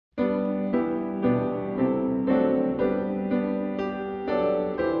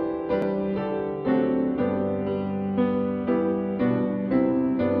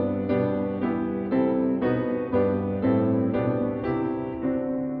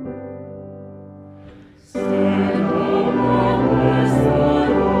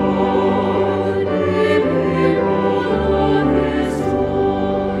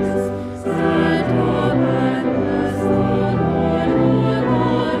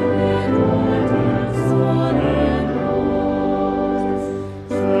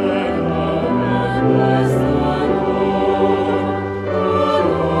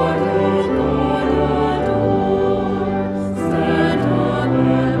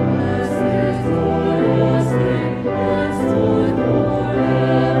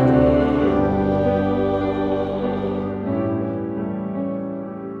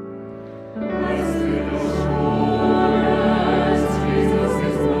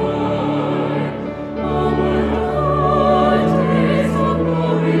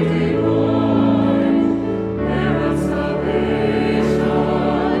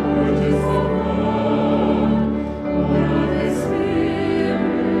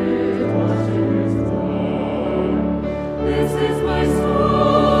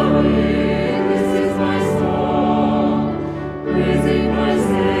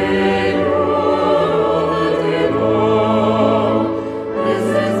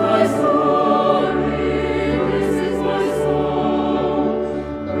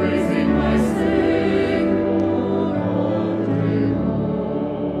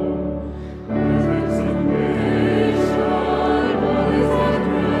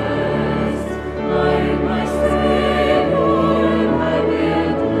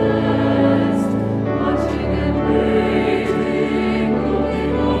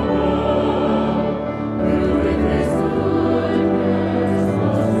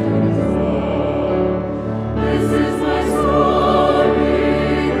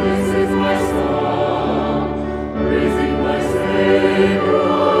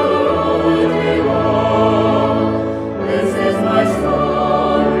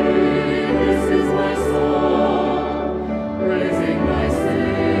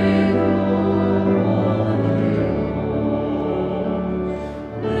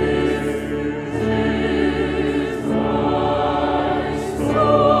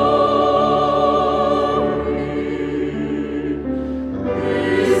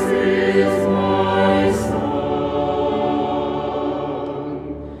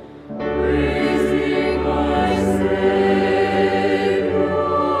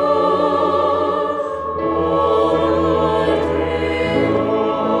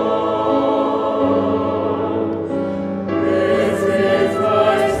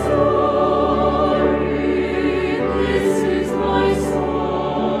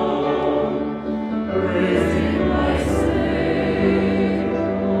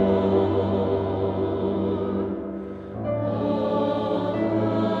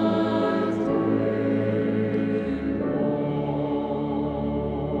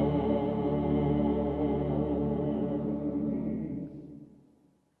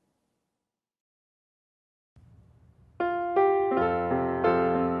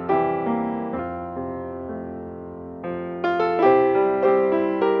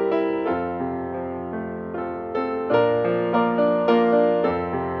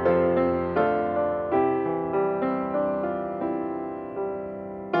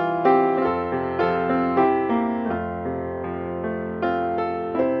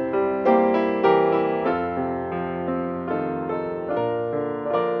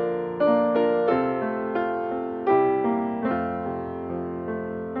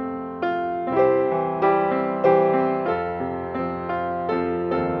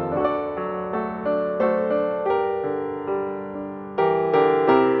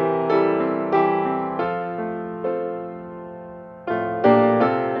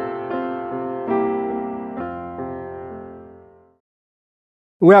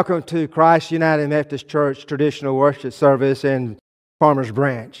Welcome to Christ United Methodist Church traditional worship service in Farmers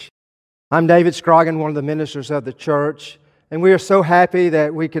Branch. I'm David Scroggin, one of the ministers of the church, and we are so happy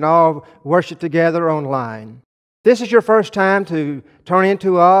that we can all worship together online. If this is your first time to turn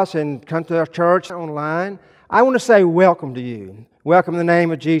into us and come to our church online, I want to say welcome to you. Welcome in the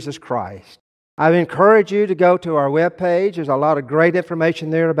name of Jesus Christ. I encourage you to go to our webpage. There's a lot of great information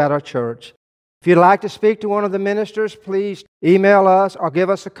there about our church. If you'd like to speak to one of the ministers, please email us or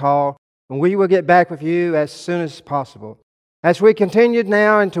give us a call, and we will get back with you as soon as possible. As we continue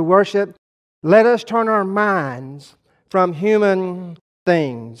now into worship, let us turn our minds from human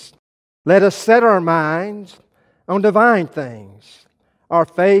things. Let us set our minds on divine things. Our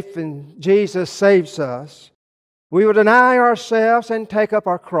faith in Jesus saves us. We will deny ourselves and take up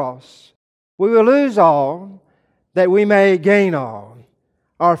our cross. We will lose all that we may gain all.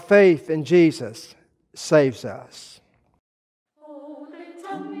 Our faith in Jesus saves us. Oh, they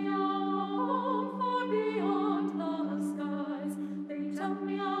tell me of far beyond the skies. They tell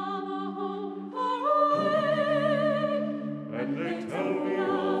me of a home far away. And they tell me of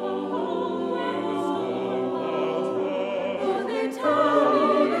a home where the storm clouds rise. Oh, they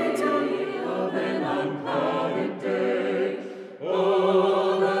tell me of an unclouded day.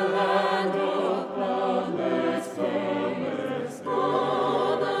 Oh, the land of cloudless promise.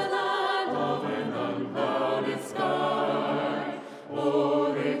 Oh, the land of an unclouded sky.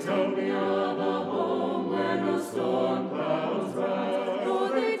 Oh, they tell me of a home where no storm clouds rise. Oh,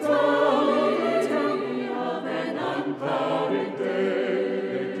 they tell me of an unclouded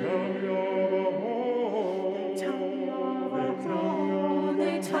day. They tell me of a home. They tell me of a home.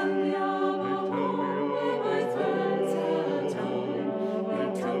 They tell me of a home where my friends have told. They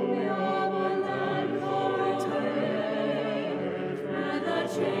tell me of a land far away, where the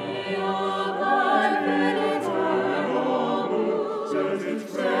tree of life and eternal rule sheds its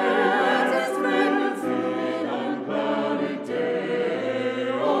fragrance in unclouded day.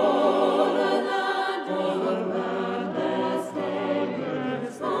 Oh, the land that's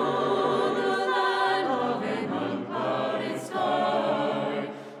boundless. Oh, the land of an unclouded sky.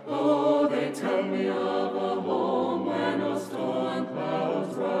 Oh, they tell me of a home where no storm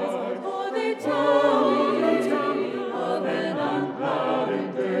clouds rise. Oh, they tell me of an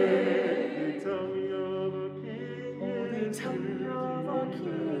unclouded day. They tell me of a king. Oh, they tell me of a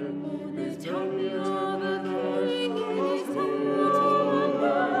king. Oh, they tell me of a king in his beauty and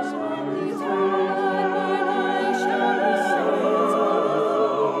grace. They tell me that I shall be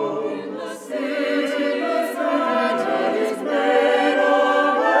saved in the city that is made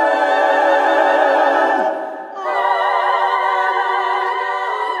of earth.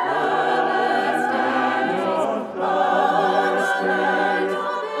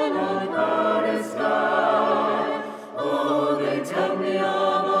 Oh, they tell me of a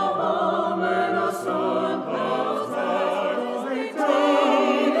home where no storm clouds rise. They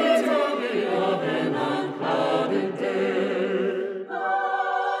tell me of an unclouded day.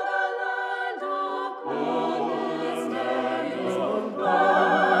 Oh, the land of cloudless days. Oh, the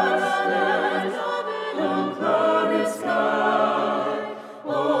land of an unclouded sky.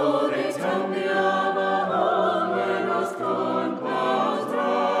 Oh, they tell me of a home where no storm clouds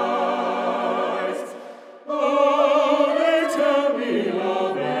rise. Oh, they tell me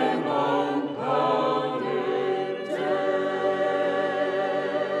of an unclouded day.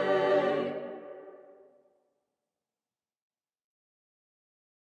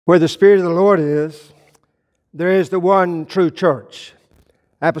 Where the Spirit of the Lord is, there is the one true church,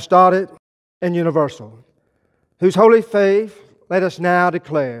 apostolic and universal, whose holy faith let us now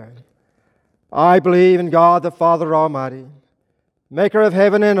declare. I believe in God the Father Almighty, maker of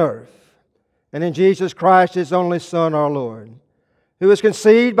heaven and earth, and in Jesus Christ, His only Son, our Lord, who was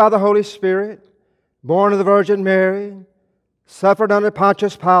conceived by the Holy Spirit, born of the Virgin Mary, suffered under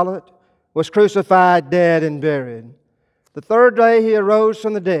Pontius Pilate, was crucified, dead, and buried. The third day He arose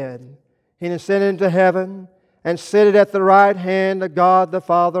from the dead. He ascended into heaven and sitteth at the right hand of God the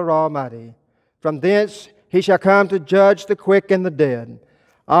Father Almighty. From thence He shall come to judge the quick and the dead.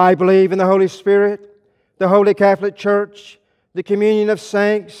 I believe in the Holy Spirit, the Holy Catholic Church, the communion of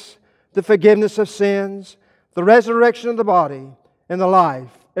saints, the forgiveness of sins, the resurrection of the body, and the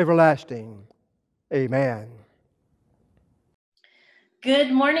life everlasting. Amen.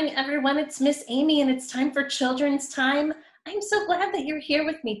 Good morning, everyone. It's Miss Amy, and it's time for Children's Time. I'm so glad that you're here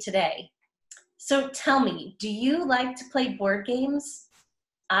with me today. So tell me, do you like to play board games?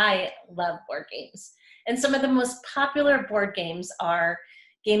 I love board games. And some of the most popular board games are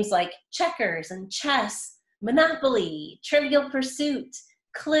games like checkers and chess, Monopoly, Trivial Pursuit,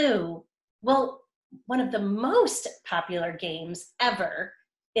 Clue. Well, one of the most popular games ever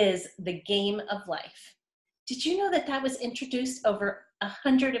is the game of life. Did you know that that was introduced over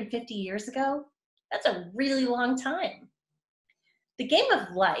 150 years ago? That's a really long time. The game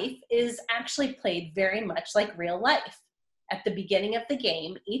of life is actually played very much like real life. At the beginning of the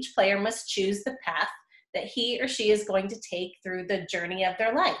game, each player must choose the path that he or she is going to take through the journey of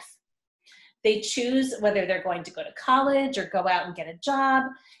their life. They choose whether they're going to go to college or go out and get a job.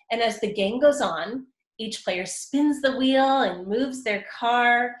 And as the game goes on, each player spins the wheel and moves their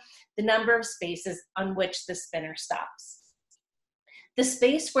car the number of spaces on which the spinner stops. The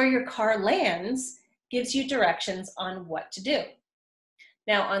space where your car lands gives you directions on what to do.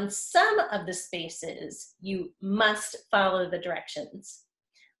 Now, on some of the spaces, you must follow the directions.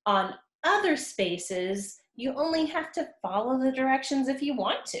 On other spaces, you only have to follow the directions if you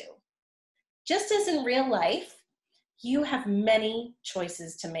want to. Just as in real life, you have many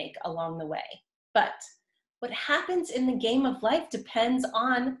choices to make along the way. But what happens in the game of life depends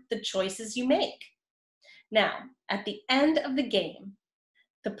on the choices you make. Now, at the end of the game,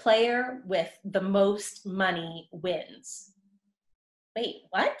 the player with the most money wins. Wait,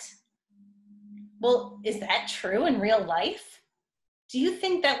 what? Well, is that true in real life? Do you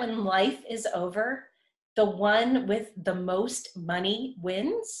think that when life is over, the one with the most money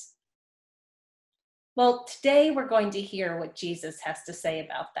wins? Well, today we're going to hear what Jesus has to say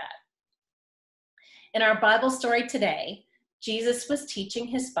about that. In our Bible story today, Jesus was teaching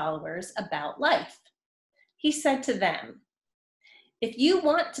his followers about life. He said to them, "If you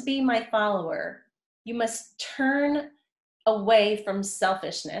want to be my follower, you must turn away from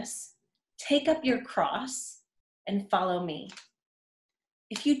selfishness, take up your cross, and follow me.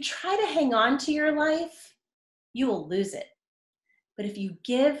 If you try to hang on to your life, you will lose it. But if you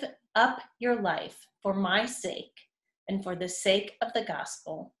give up your life for my sake and for the sake of the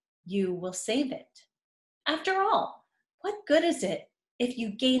gospel, you will save it. After all, what good is it if you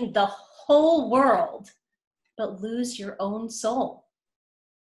gain the whole world but lose your own soul?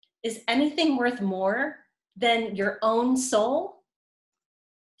 Is anything worth more than your own soul?"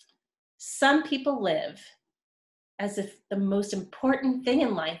 Some people live as if the most important thing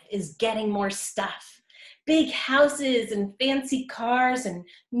in life is getting more stuff. Big houses and fancy cars and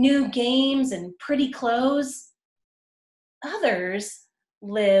new games and pretty clothes. Others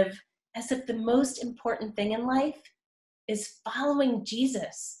live as if the most important thing in life is following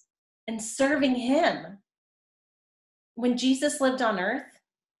Jesus and serving him. When Jesus lived on earth,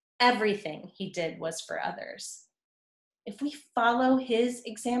 everything he did was for others. If we follow his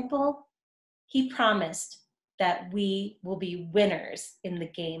example, he promised that we will be winners in the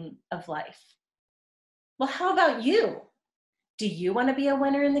game of life. Well, how about you? Do you want to be a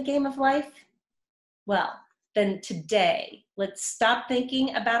winner in the game of life? Well, then today, let's stop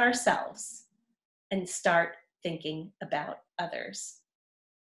thinking about ourselves and start thinking about others.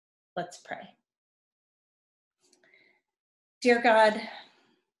 Let's pray. Dear God,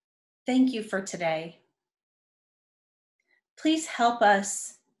 thank you for today. Please help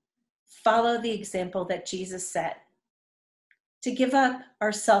us follow the example that Jesus set, to give up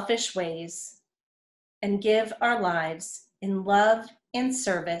our selfish ways and give our lives in love and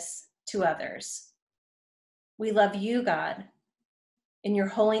service to others. We love you, God. In your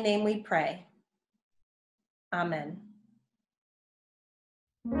holy name we pray. Amen.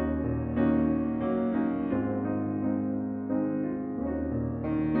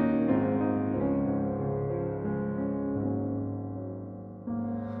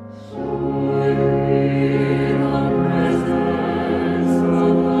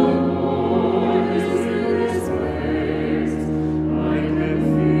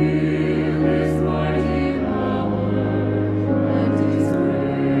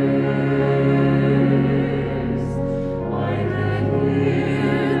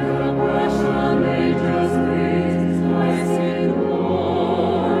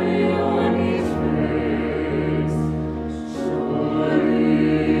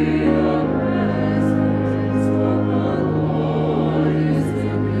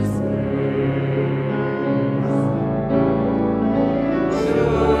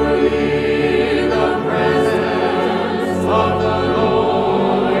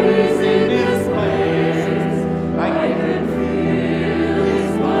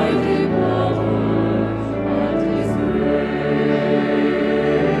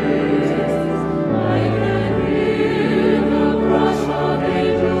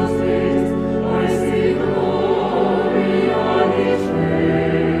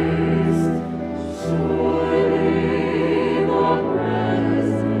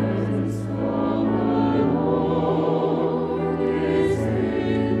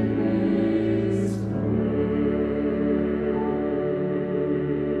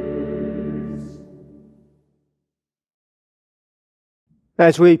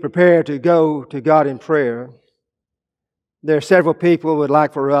 As we prepare to go to God in prayer, there are several people who would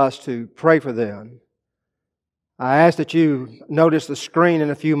like for us to pray for them. I ask that you notice the screen in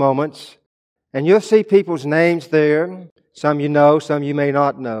a few moments, and you'll see people's names there. Some you know, some you may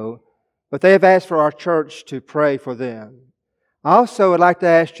not know, but they have asked for our church to pray for them. I also would like to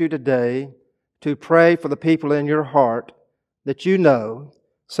ask you today to pray for the people in your heart that you know,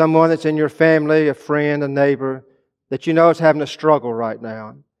 someone that's in your family, a friend, a neighbor, that you know is having a struggle right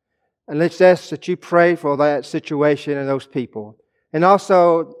now. And let's ask that you pray for that situation and those people. And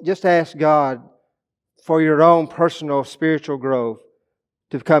also, just ask God for your own personal spiritual growth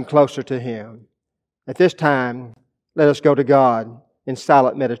to come closer to Him. At this time, let us go to God in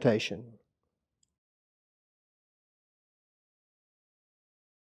silent meditation.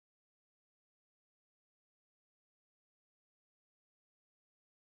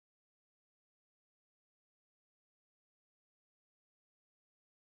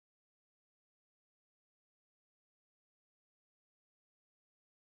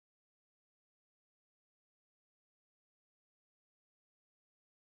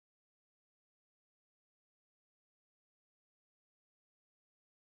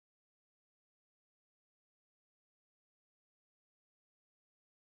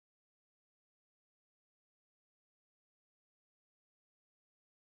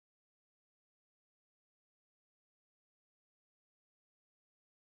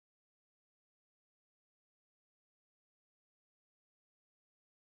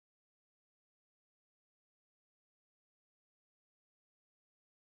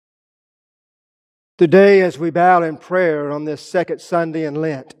 Today, as we bow in prayer on this second Sunday in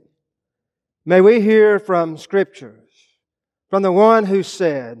Lent, may we hear from Scriptures, from the one who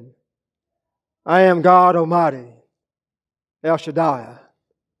said, I am God Almighty, El Shaddai.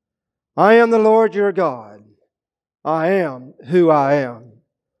 I am the Lord your God. I am who I am.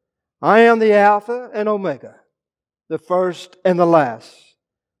 I am the Alpha and Omega, the first and the last,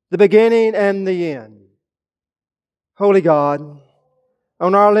 the beginning and the end. Holy God,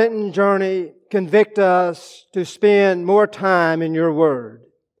 on our Lenten journey, convict us to spend more time in your Word.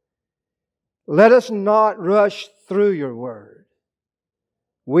 Let us not rush through your Word.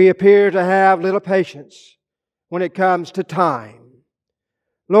 We appear to have little patience when it comes to time.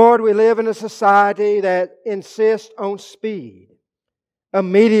 Lord, we live in a society that insists on speed,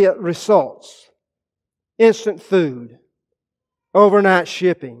 immediate results, instant food, overnight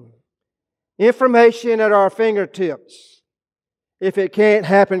shipping, information at our fingertips. If it can't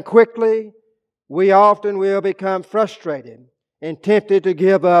happen quickly, we often will become frustrated and tempted to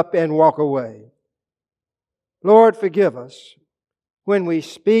give up and walk away. Lord, forgive us when we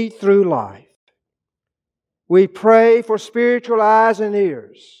speed through life. We pray for spiritual eyes and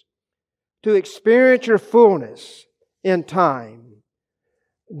ears to experience your fullness in time.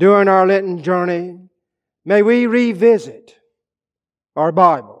 During our Lenten journey, may we revisit our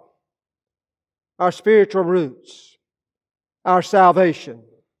Bible, our spiritual roots, our salvation,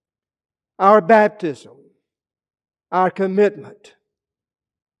 our baptism, our commitment,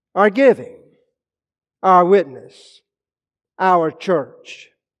 our giving, our witness, our church.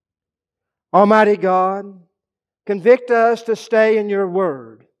 Almighty God, convict us to stay in your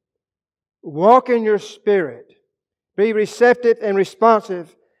Word, walk in your Spirit, be receptive and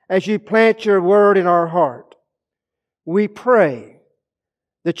responsive as you plant your Word in our heart. We pray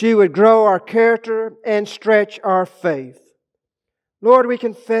that you would grow our character and stretch our faith. Lord, we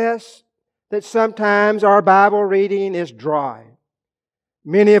confess that sometimes our Bible reading is dry.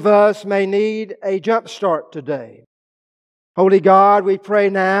 Many of us may need a jump start today. Holy God, we pray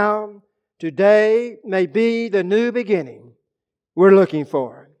now, today may be the new beginning we're looking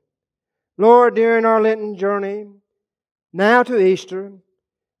for. Lord, during our Lenten journey, now to Easter,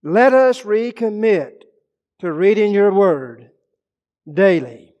 let us recommit to reading your Word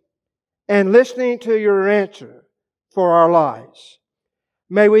daily and listening to your answer for our lives.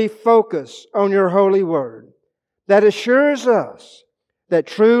 May we focus on your holy Word that assures us that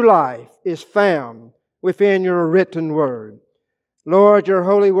true life is found within your written Word. Lord, your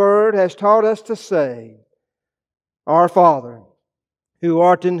holy Word has taught us to say, Our Father, who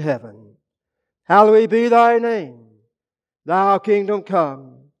art in heaven, hallowed be thy name. Thy kingdom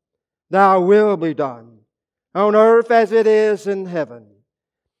come, thy will be done, on earth as it is in heaven.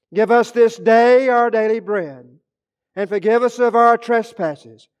 Give us this day our daily bread, and forgive us of our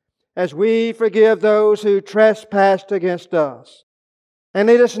trespasses, as we forgive those who trespass against us. And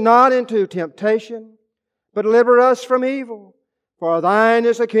lead us not into temptation, but deliver us from evil. For thine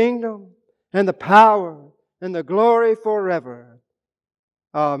is the kingdom, and the power, and the glory forever.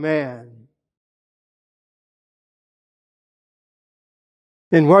 Amen.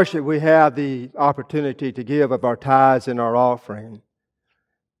 In worship, we have the opportunity to give of our tithes and our offering.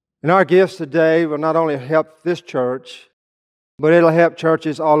 And our gifts today will not only help this church, but it'll help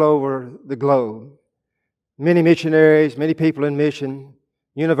churches all over the globe. Many missionaries, many people in mission,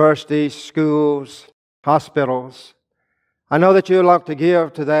 universities, schools, hospitals. I know that you'd like to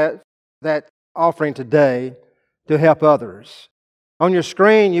give to that offering today to help others. On your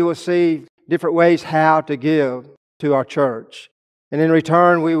screen, you will see different ways how to give to our church. And in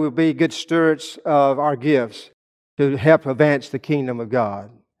return, we will be good stewards of our gifts to help advance the kingdom of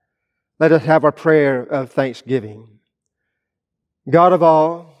God. Let us have our prayer of thanksgiving. God of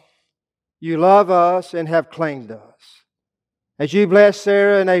all, you love us and have claimed us. As you blessed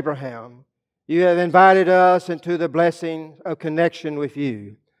Sarah and Abraham, you have invited us into the blessing of connection with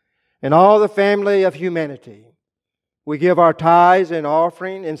you and all the family of humanity. We give our tithes and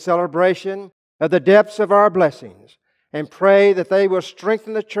offering in celebration of the depths of our blessings and pray that they will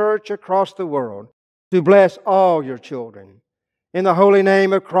strengthen the church across the world to bless all your children. In the holy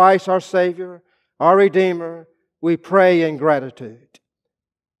name of Christ, our Savior, our Redeemer, we pray in gratitude.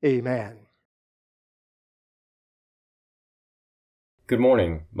 Amen. Good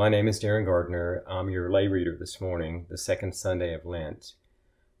morning. My name is Darren Gardner. I'm your lay reader this morning, the second Sunday of Lent.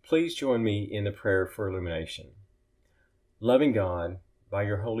 Please join me in the prayer for illumination. Loving God, by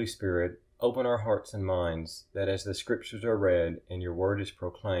your Holy Spirit, open our hearts and minds that as the Scriptures are read and your word is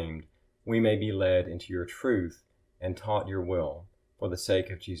proclaimed, we may be led into your truth and taught your will for the sake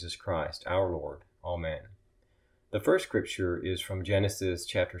of Jesus Christ, our Lord. Amen. The first Scripture is from Genesis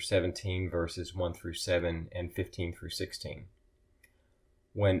chapter 17, verses 1 through 7 and 15 through 16.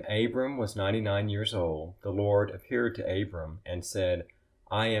 When Abram was 99 years old, the Lord appeared to Abram and said,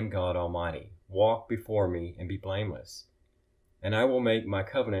 I am God Almighty. Walk before me and be blameless. And I will make my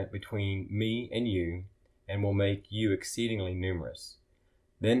covenant between me and you, and will make you exceedingly numerous.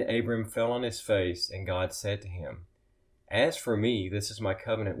 Then Abram fell on his face, and God said to him, As for me, this is my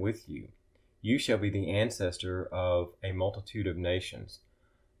covenant with you. You shall be the ancestor of a multitude of nations.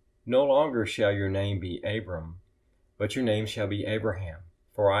 No longer shall your name be Abram, but your name shall be Abraham,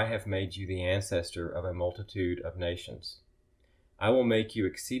 for I have made you the ancestor of a multitude of nations. I will make you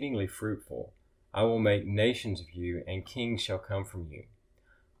exceedingly fruitful. I will make nations of you, and kings shall come from you.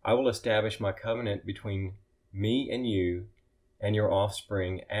 I will establish my covenant between me and you and your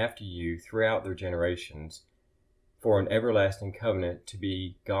offspring after you throughout their generations, for an everlasting covenant to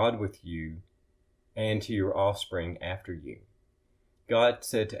be God with you and to your offspring after you. God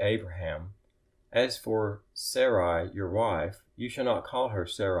said to Abraham, As for Sarai, your wife, you shall not call her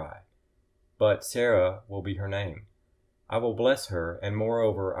Sarai, but Sarah will be her name. I will bless her, and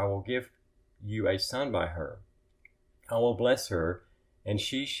moreover I will give you a son by her. I will bless her, and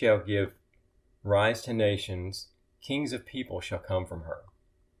she shall give rise to nations. Kings of people shall come from her.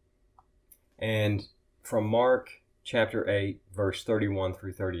 And from Mark chapter 8, verse 31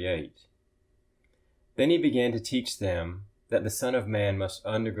 through 38. Then he began to teach them that the Son of Man must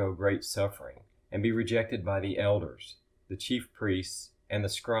undergo great suffering, and be rejected by the elders, the chief priests, and the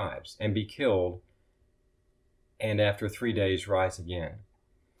scribes, and be killed, and after 3 days rise again.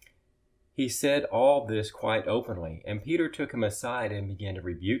 He said all this quite openly, and Peter took him aside and began to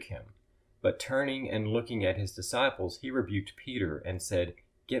rebuke him. But turning and looking at his disciples, he rebuked Peter and said,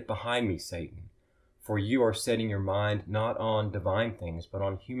 Get behind me, Satan, for you are setting your mind not on divine things, but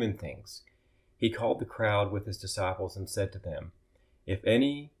on human things. He called the crowd with his disciples and said to them, If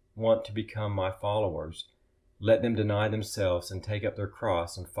any want to become my followers, let them deny themselves and take up their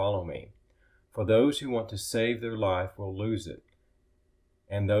cross and follow me. For those who want to save their life will lose it,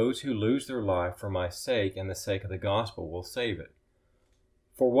 and those who lose their life for my sake and the sake of the gospel will save it.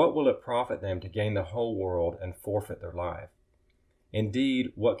 For what will it profit them to gain the whole world and forfeit their life?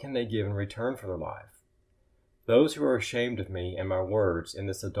 Indeed, what can they give in return for their life? Those who are ashamed of me and my words in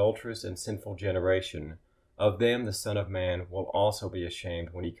this adulterous and sinful generation, of them the Son of Man will also be ashamed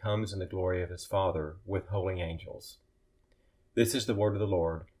when he comes in the glory of his Father with holy angels. This is the word of the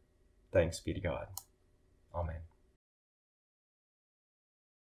Lord. Thanks be to God. Amen.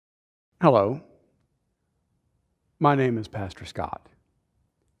 Hello, my name is Pastor Scott.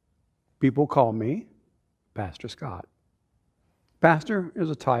 People call me Pastor Scott. Pastor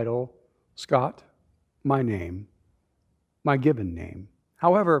is a title, Scott, my name, my given name.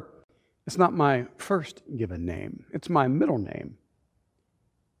 However, it's not my first given name, it's my middle name.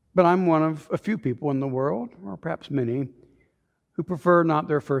 But I'm one of a few people in the world, or perhaps many, who prefer not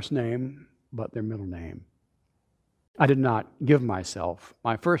their first name, but their middle name. I did not give myself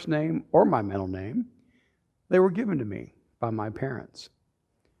my first name or my middle name. They were given to me by my parents,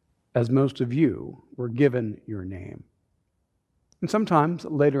 as most of you were given your name. And sometimes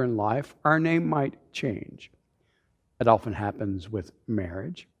later in life, our name might change. It often happens with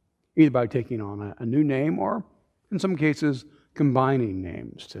marriage, either by taking on a new name or, in some cases, combining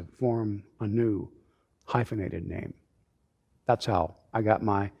names to form a new hyphenated name. That's how I got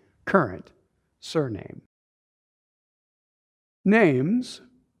my current surname. Names,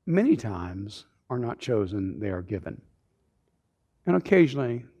 many times, are not chosen, they are given. And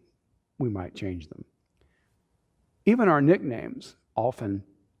occasionally, we might change them. Even our nicknames often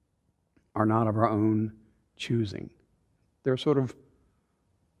are not of our own choosing. They're sort of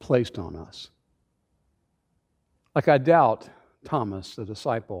placed on us. Like I doubt Thomas, the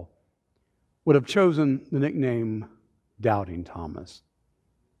disciple, would have chosen the nickname Doubting Thomas.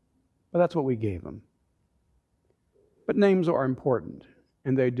 But that's what we gave him. But names are important,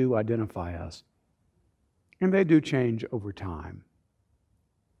 and they do identify us. And they do change over time.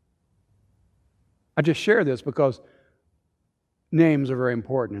 I just share this because names are very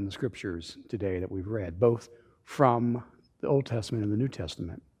important in the scriptures today that we've read, both from the Old Testament and the New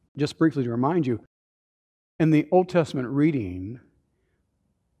Testament. Just briefly to remind you, in the Old Testament reading,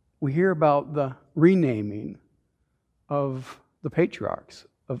 we hear about the renaming of the patriarchs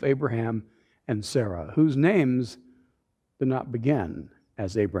of Abraham and Sarah, whose names did not begin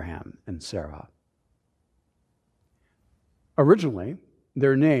as Abraham and Sarah. Originally,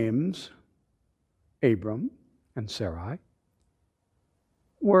 their names, Abram and Sarai,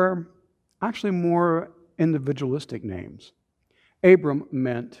 were actually more individualistic names. Abram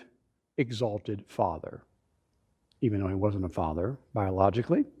meant exalted father, even though he wasn't a father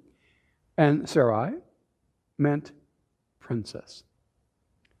biologically. And Sarai meant princess,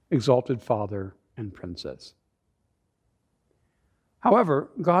 exalted father and princess. However,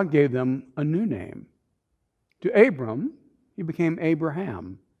 God gave them a new name. To Abram, he became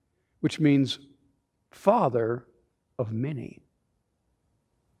Abraham, which means father of many.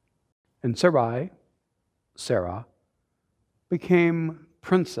 And Sarai, Sarah, became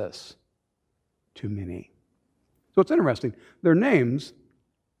princess to many. So it's interesting. Their names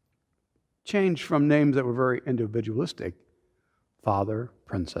changed from names that were very individualistic, father,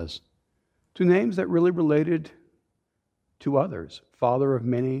 princess, to names that really related to others, father of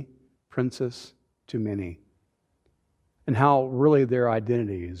many, princess to many, and how really their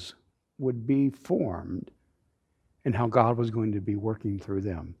identities would be formed and how God was going to be working through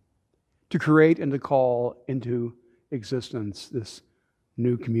them to create and to call into existence this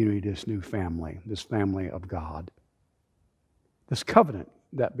new community, this new family, this family of God. This covenant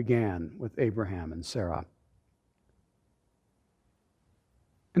that began with Abraham and Sarah.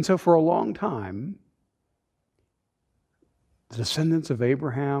 And so for a long time, the descendants of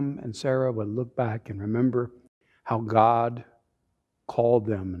Abraham and Sarah would look back and remember how God called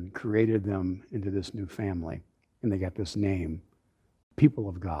them and created them into this new family. And they got this name, people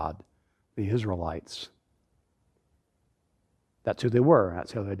of God, the Israelites. That's who they were.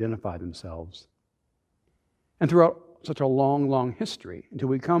 That's how they identified themselves. And throughout such a long, long history, until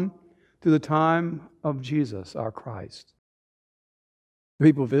we come to the time of Jesus, our Christ, the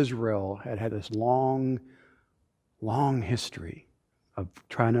people of Israel had had this long, long history of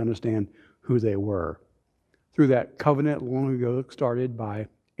trying to understand who they were. Through that covenant long ago started by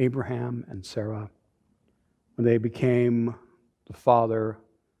Abraham and Sarah, when they became the father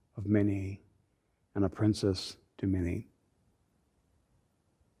of many and a princess to many.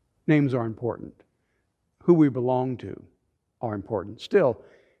 Names are important. Who we belong to are important. Still,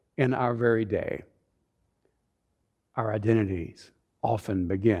 in our very day, our identities often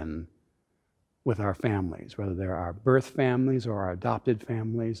begin with our families, whether they're our birth families or our adopted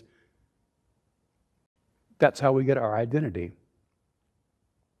families. That's how we get our identity.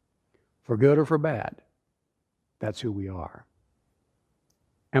 For good or for bad, that's who we are.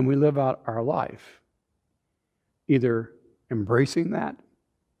 And we live out our life either embracing that,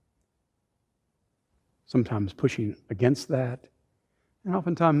 sometimes pushing against that, and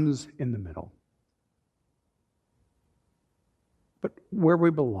oftentimes in the middle. But where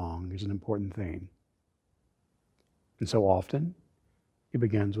we belong is an important thing. And so often, it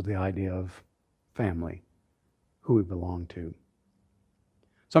begins with the idea of family, who we belong to.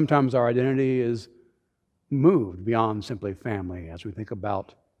 Sometimes our identity is moved beyond simply family as we think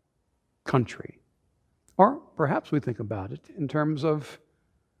about country. Or perhaps we think about it in terms of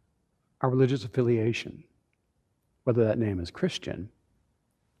our religious affiliation, whether that name is Christian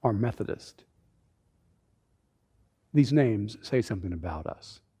or Methodist. These names say something about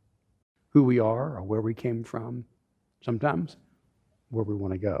us, who we are or where we came from, sometimes where we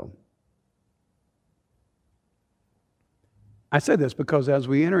want to go. I say this because as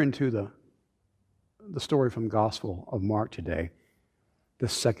we enter into the story from Gospel of Mark today, the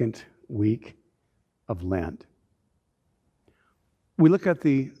second week of Lent. We look at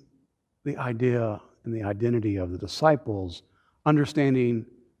the idea and the identity of the disciples, understanding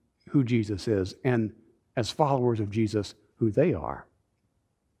who Jesus is, and as followers of Jesus, who they are.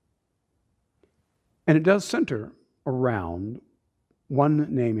 And it does center around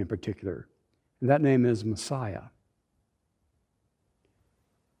one name in particular, and that name is Messiah.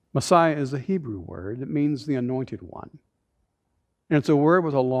 Messiah is a Hebrew word that means the anointed one. And it's a word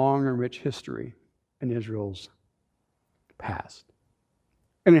with a long and rich history in Israel's past.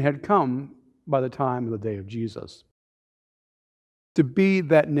 And it had come by the time of the day of Jesus to be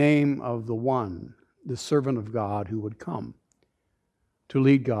that name of the one, the servant of God who would come to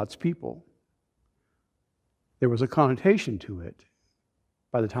lead God's people. There was a connotation to it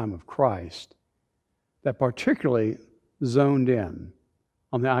by the time of Christ that particularly zoned in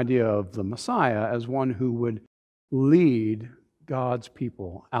on the idea of the Messiah as one who would lead God's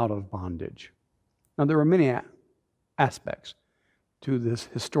people out of bondage. Now, there were many aspects to this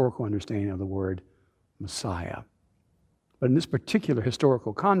historical understanding of the word Messiah. But in this particular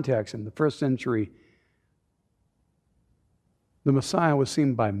historical context, in the first century, the Messiah was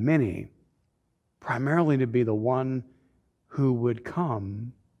seen by many primarily to be the one who would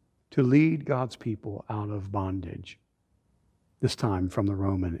come to lead God's people out of bondage, this time from the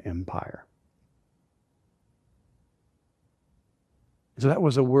Roman Empire. So that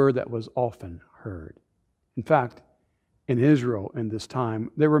was a word that was often heard. In fact, in Israel in this time,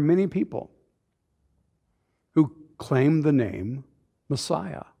 there were many people who claimed the name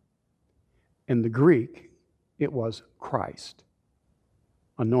Messiah. In the Greek, it was Christ,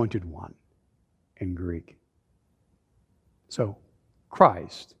 anointed one in Greek. So,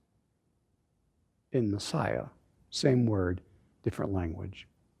 Christ in Messiah, same word, different language.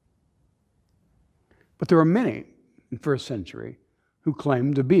 But there were many in first century who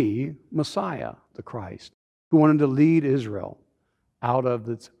claimed to be Messiah, the Christ, who wanted to lead Israel out of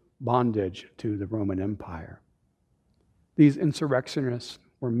its bondage to the Roman Empire. These insurrectionists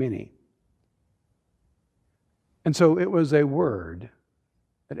were many. And so it was a word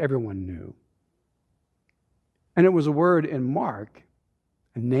that everyone knew. And it was a word in Mark,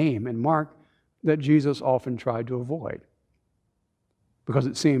 a name in Mark, that Jesus often tried to avoid, because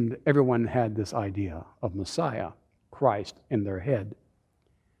it seemed everyone had this idea of Messiah, Christ, in their head.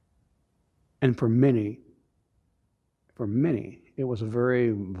 And for many, it was a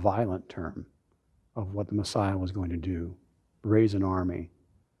very violent term of what the Messiah was going to do: raise an army,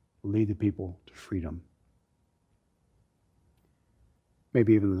 lead the people to freedom.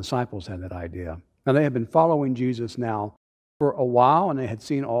 Maybe even the disciples had that idea. Now, they had been following Jesus now for a while, and they had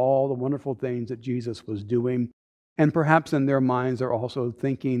seen all the wonderful things that Jesus was doing. And perhaps in their minds, they're also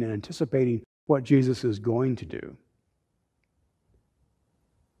thinking and anticipating what Jesus is going to do.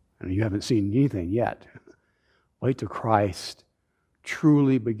 And you haven't seen anything yet. Wait till Christ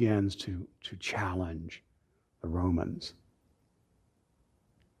truly begins to challenge the Romans.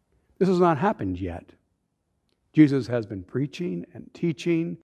 This has not happened yet. Jesus has been preaching and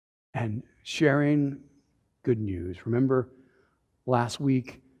teaching and sharing good news. Remember last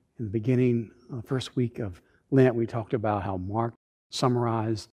week, in the beginning, first week of Lent, we talked about how Mark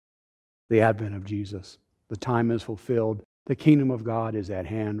summarized the advent of Jesus. The time is fulfilled. The kingdom of God is at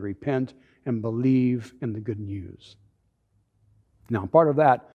hand. Repent and believe in the good news. Now, part of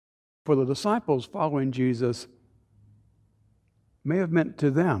that, for the disciples following Jesus, may have meant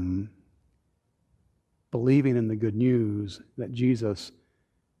to them believing in the good news that Jesus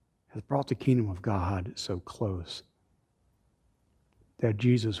has brought the kingdom of God so close, that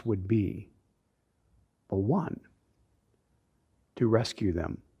Jesus would be the one to rescue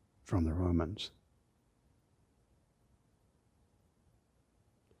them from the Romans.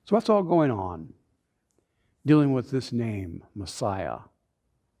 So what's all going on, dealing with this name, Messiah,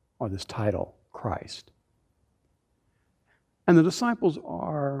 or this title, Christ? And the disciples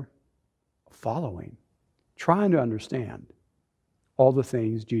are following, trying to understand all the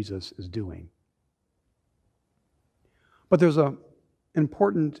things Jesus is doing. But there's an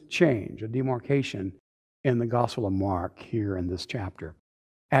important change, a demarcation in the Gospel of Mark here in this chapter,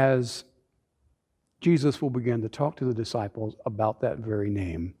 as Jesus will begin to talk to the disciples about that very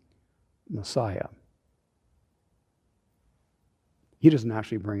name, Messiah. He doesn't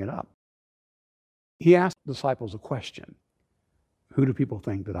actually bring it up. He asks the disciples a question: who do people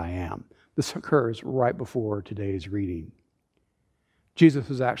think that I am? This occurs right before today's reading. Jesus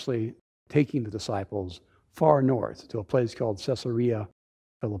is actually taking the disciples far north to a place called Caesarea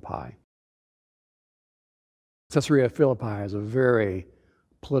Philippi. Caesarea Philippi is a very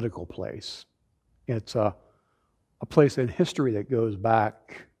political place. It's a a place in history that goes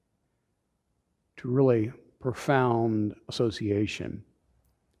back to really profound association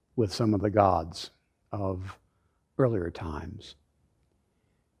with some of the gods of earlier times.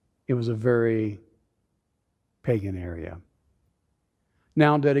 It was a very pagan area,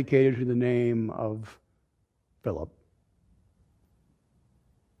 now dedicated to the name of Philip.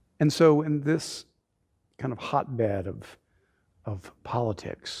 And so in this kind of hotbed of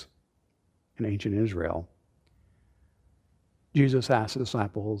politics in ancient Israel, Jesus asked the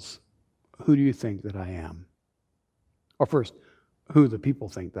disciples, "Who do you think that I am?" Or first, who the people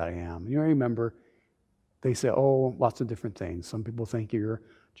think that I am. You remember, they say, oh, lots of different things. Some people think you're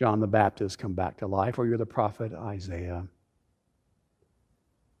John the Baptist come back to life, or you're the prophet Isaiah.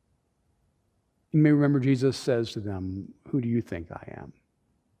 You may remember Jesus says to them, "Who do you think I am?"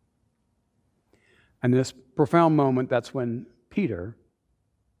 And this profound moment, that's when Peter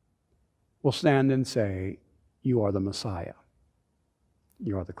will stand and say, "You are the Messiah.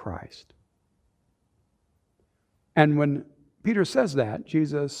 You are the Christ." And when Peter says that,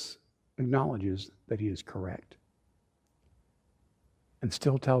 Jesus acknowledges that he is correct and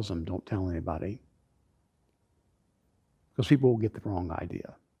still tells him, don't tell anybody, because people will get the wrong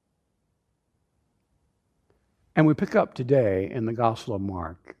idea. And we pick up today in the Gospel of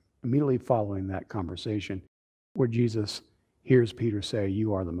Mark, immediately following that conversation, where Jesus hears Peter say,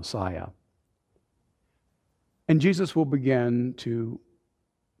 "You are the Messiah." And Jesus will begin to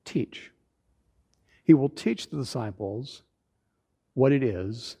teach. He will teach the disciples what it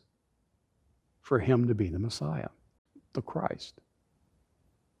is for him to be the Messiah, the Christ.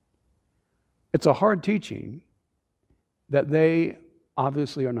 It's a hard teaching that they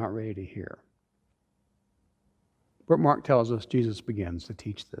obviously are not ready to hear. But Mark tells us Jesus begins to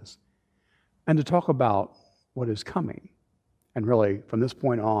teach this and to talk about what is coming. And really, from this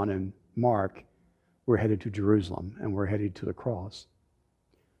point on in Mark, we're headed to Jerusalem and we're headed to the cross.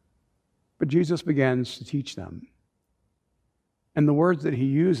 But Jesus begins to teach them. And the words that he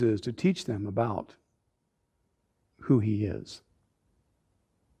uses to teach them about who he is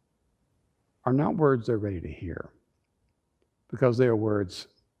are not words they're ready to hear, because they are words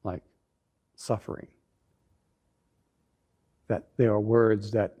like suffering. That they are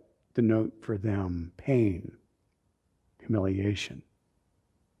words that denote for them pain, humiliation.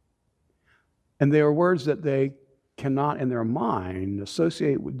 And they are words that they cannot in their mind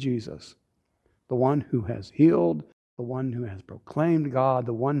associate with Jesus, the one who has healed, the one who has proclaimed God,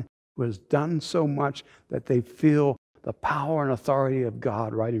 the one who has done so much that they feel the power and authority of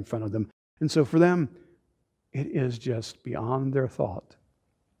God right in front of them. And so for them, it is just beyond their thought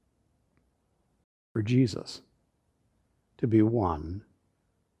for Jesus to be one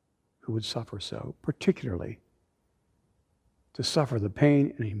who would suffer so, particularly to suffer the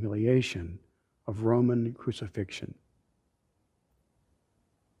pain and humiliation of Roman crucifixion.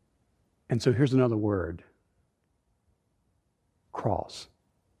 And so here's another word: cross.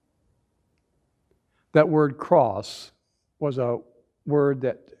 That word cross was a word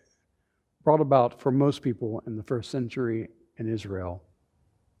that brought about, for most people in the first century in Israel,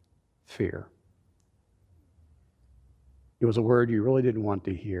 fear. It was a word you really didn't want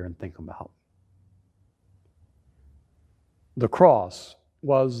to hear and think about. The cross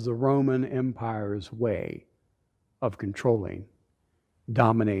was the Roman Empire's way of controlling,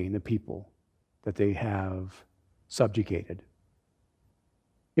 dominating the people that they have subjugated.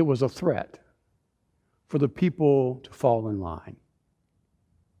 It was a threat for the people to fall in line.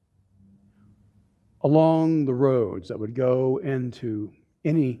 Along the roads that would go into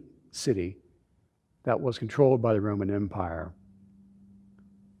any city that was controlled by the Roman Empire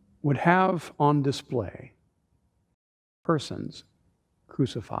would have on display persons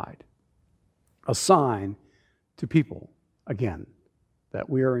crucified, a sign to people, again, that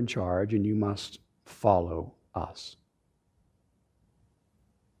we are in charge and you must follow us.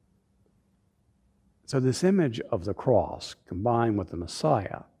 So this image of the cross combined with the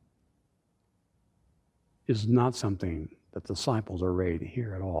Messiah is not something that the disciples are ready to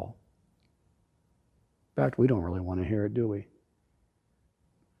hear at all. In fact, we don't really want to hear it, do we?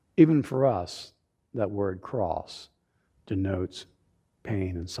 Even for us, that word cross denotes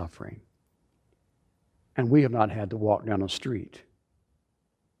pain and suffering. And we have not had to walk down a street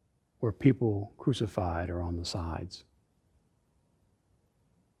where people crucified are on the sides.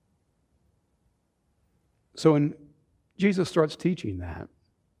 So when Jesus starts teaching that,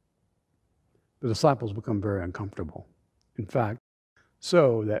 the disciples become very uncomfortable. In fact,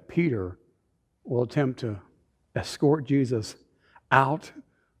 so that Peter will attempt to escort Jesus out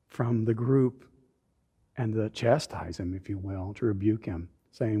from the group and to chastise him, if you will, to rebuke him,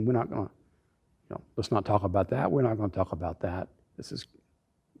 saying, we're not going to let's not talk about that. We're not going to talk about that. This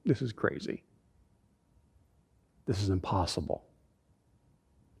is crazy. This is impossible.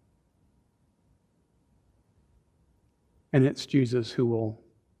 And it's Jesus who will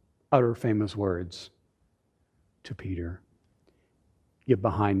utter famous words to Peter. Get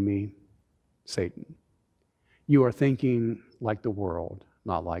behind me, Satan. You are thinking like the world,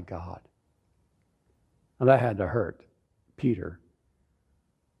 not like God. Now that had to hurt Peter,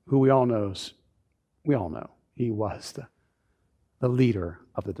 who we all know he was the leader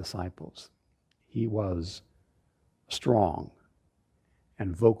of the disciples. He was a strong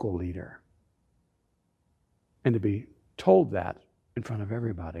and vocal leader. And to be told that in front of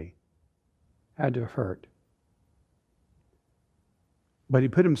everybody had to hurt. But he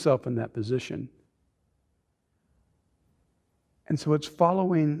put himself in that position. And so it's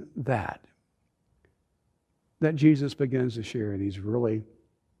following that Jesus begins to share these really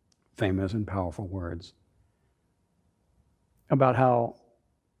famous and powerful words about how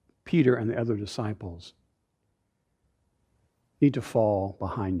Peter and the other disciples need to fall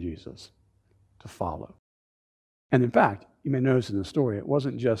behind Jesus to follow. And in fact, you may notice in the story, it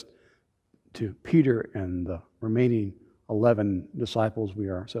wasn't just to Peter and the remaining 11 disciples we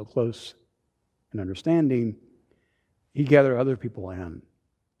are so close in understanding. He gathered other people in.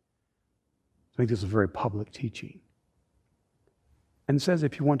 I think this is a very public teaching. And says,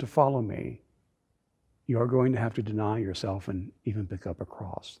 if you want to follow me, you are going to have to deny yourself and even pick up a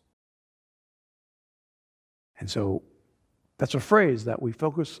cross. And so that's a phrase that we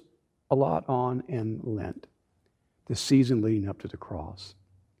focus a lot on in Lent, this season leading up to the cross.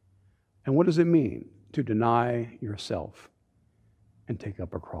 And what does it mean to deny yourself and take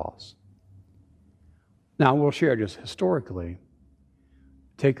up a cross? Now, we'll share just historically,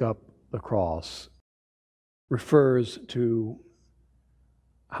 take up the cross refers to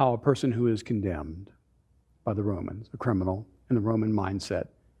how a person who is condemned by the Romans, a criminal in the Roman mindset,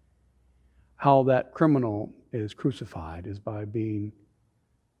 how that criminal is crucified is by being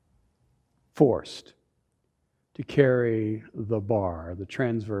forced to carry the bar, the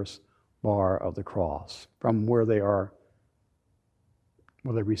transverse bar of the cross from where they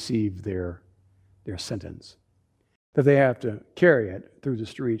receive their sentence. That they have to carry it through the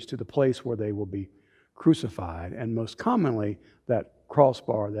streets to the place where they will be crucified. And most commonly, that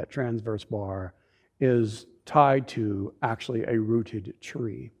crossbar, that transverse bar, is tied to actually a rooted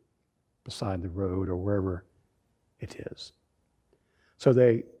tree beside the road or wherever it is. So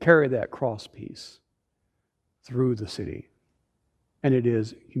they carry that cross piece through the city. And it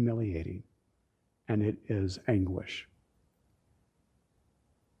is humiliating. And it is anguish.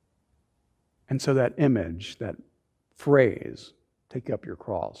 And so that image, that phrase, take up your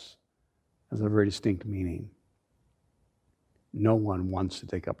cross, has a very distinct meaning. No one wants to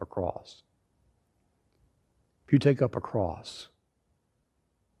take up a cross. If you take up a cross,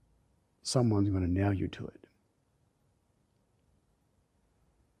 someone's going to nail you to it.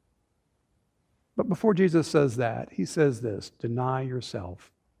 But before Jesus says that, he says this, deny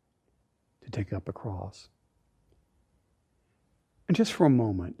yourself to take up a cross. And just for a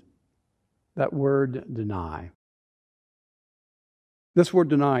moment, that word deny. This word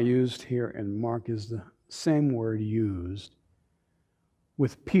deny used here in Mark is the same word used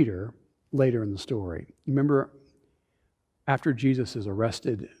with Peter later in the story. You remember after Jesus is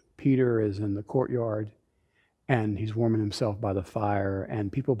arrested, Peter is in the courtyard and he's warming himself by the fire,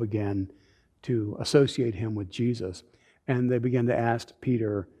 and people began to associate him with Jesus. And they began to ask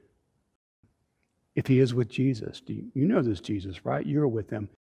Peter if he is with Jesus. You know this Jesus, right? You're with him.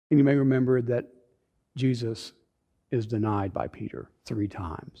 And you may remember that Jesus is denied by Peter 3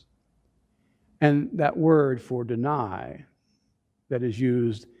 times. And that word for deny that is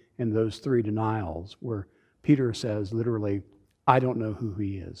used in those 3 denials, where Peter says literally, I don't know who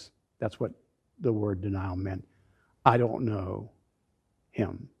he is. That's what the word denial meant. I don't know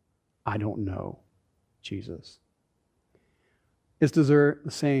him. I don't know Jesus. It's the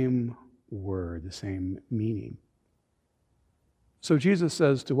same word, the same meaning. So Jesus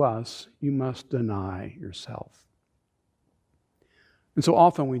says to us, you must deny yourself. And so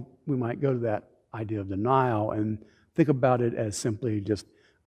often we might go to that idea of denial and think about it as simply just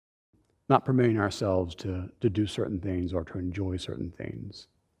not permitting ourselves to do certain things or to enjoy certain things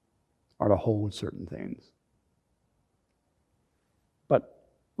or to hold certain things. But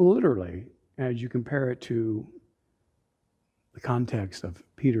literally, as you compare it to the context of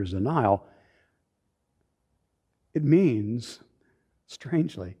Peter's denial, it means,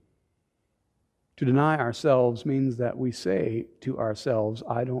 strangely, to deny ourselves means that we say to ourselves,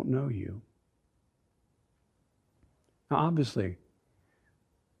 I don't know you. Now, obviously,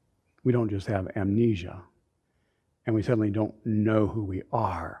 We don't just have amnesia, and we suddenly don't know who we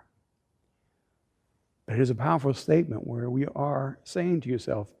are. But it is a powerful statement where we are saying to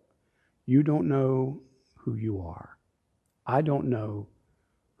yourself, you don't know who you are. I don't know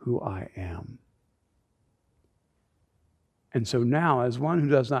who I am. And so now, as one who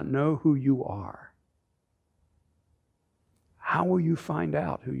does not know who you are, how will you find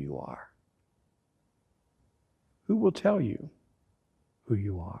out who you are? Who will tell you who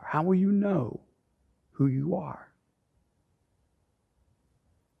you are? How will you know who you are?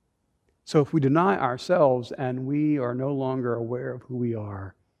 So if we deny ourselves and we are no longer aware of who we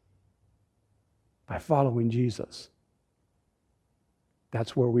are by following Jesus,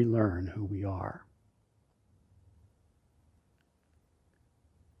 that's where we learn who we are.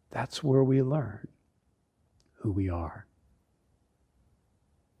 That's where we learn who we are.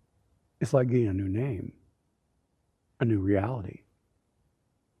 It's like getting a new name, a new reality.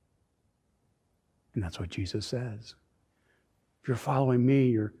 And that's what Jesus says. If you're following me,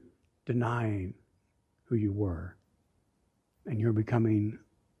 you're denying who you were, and you're becoming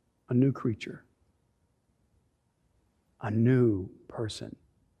a new creature, a new person.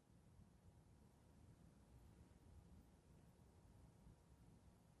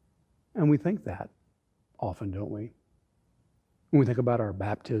 And we think that often, don't we? When we think about our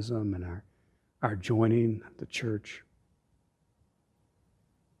baptism and our joining the church,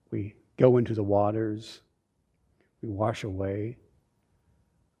 we go into the waters, we wash away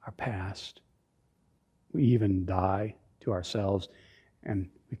our past, we even die to ourselves, and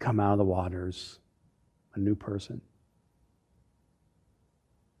we come out of the waters a new person.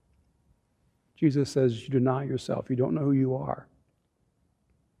 Jesus says you deny yourself. You don't know who you are.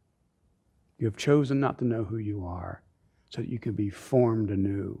 You have chosen not to know who you are so that you can be formed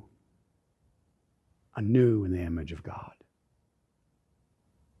anew in the image of God.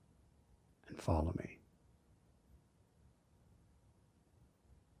 And follow me.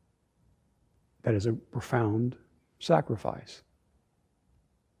 That is a profound sacrifice,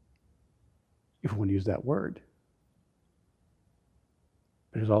 if we want to use that word.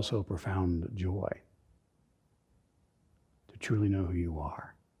 But it's also a profound joy to truly know who you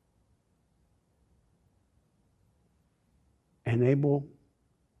are.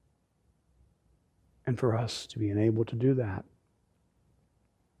 And for us to be enabled to do that,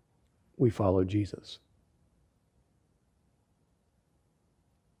 we follow Jesus.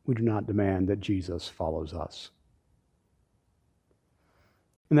 We do not demand that Jesus follows us.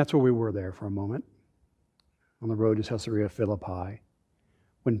 And that's where we were there for a moment, on the road to Caesarea Philippi,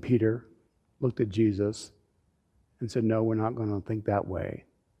 when Peter looked at Jesus and said, no, we're not going to think that way.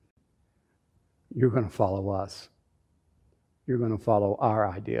 You're going to follow us. You're going to follow our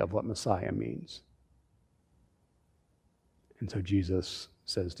idea of what Messiah means. And so Jesus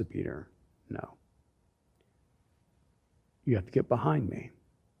says to Peter, no. You have to get behind me.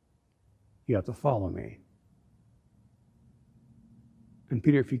 You have to follow me. And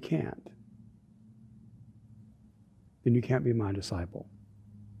Peter, if you can't, then you can't be my disciple.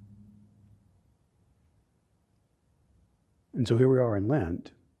 And so here we are in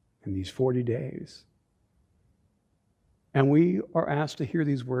Lent, in these 40 days. And we are asked to hear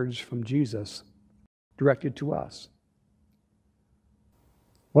these words from Jesus directed to us.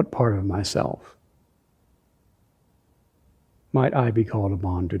 What part of myself might I be called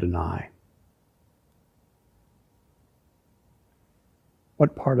upon to deny?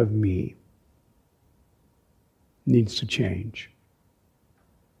 What part of me needs to change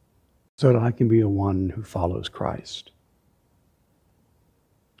so that I can be a one who follows Christ,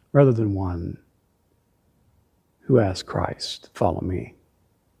 rather than one who asks Christ, follow me?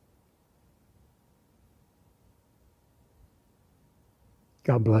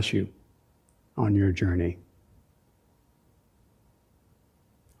 God bless you on your journey.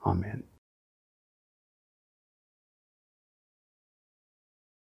 Amen.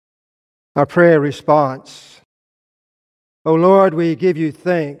 Our prayer response. O Lord, we give you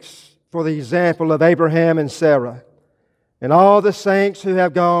thanks for the example of Abraham and Sarah and all the saints who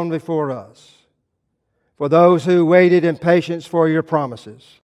have gone before us, for those who waited in patience for your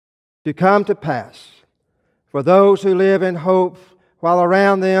promises to come to pass, for those who live in hope while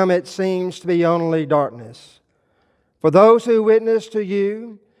around them it seems to be only darkness, for those who witnessed to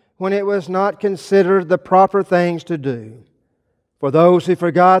you when it was not considered the proper things to do, for those who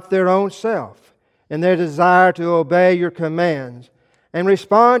forgot their own self in their desire to obey your commands and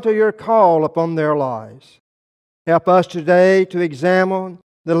respond to your call upon their lives. Help us today to examine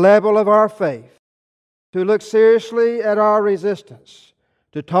the level of our faith, to look seriously at our resistance,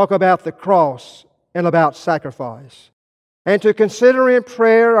 to talk about the cross and about sacrifice, and to consider in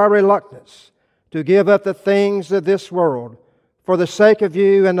prayer our reluctance to give up the things of this world for the sake of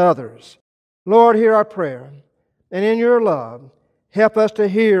you and others. Lord, hear our prayer, and in your love, help us to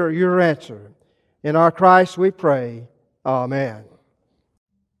hear your answer. In our Christ we pray. Amen.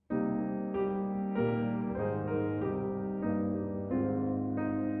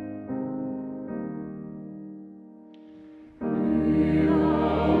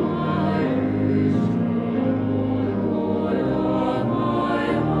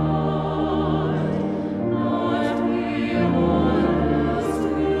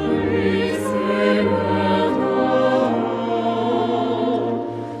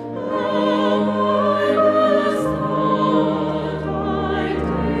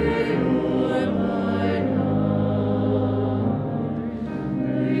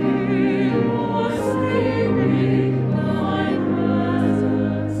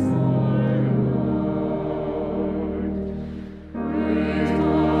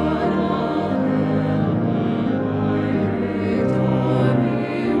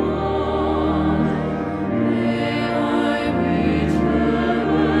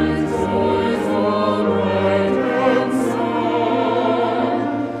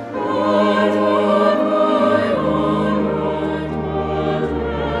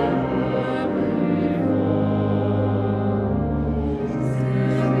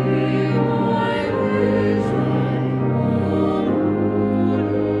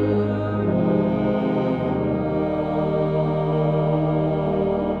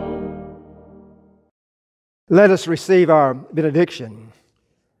 Let us receive our benediction.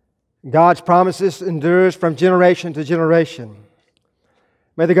 God's promises endures from generation to generation.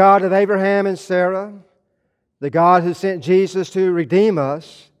 May the God of Abraham and Sarah, the God who sent Jesus to redeem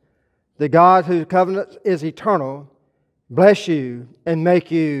us, the God whose covenant is eternal, bless you and make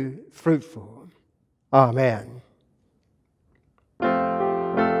you fruitful. Amen.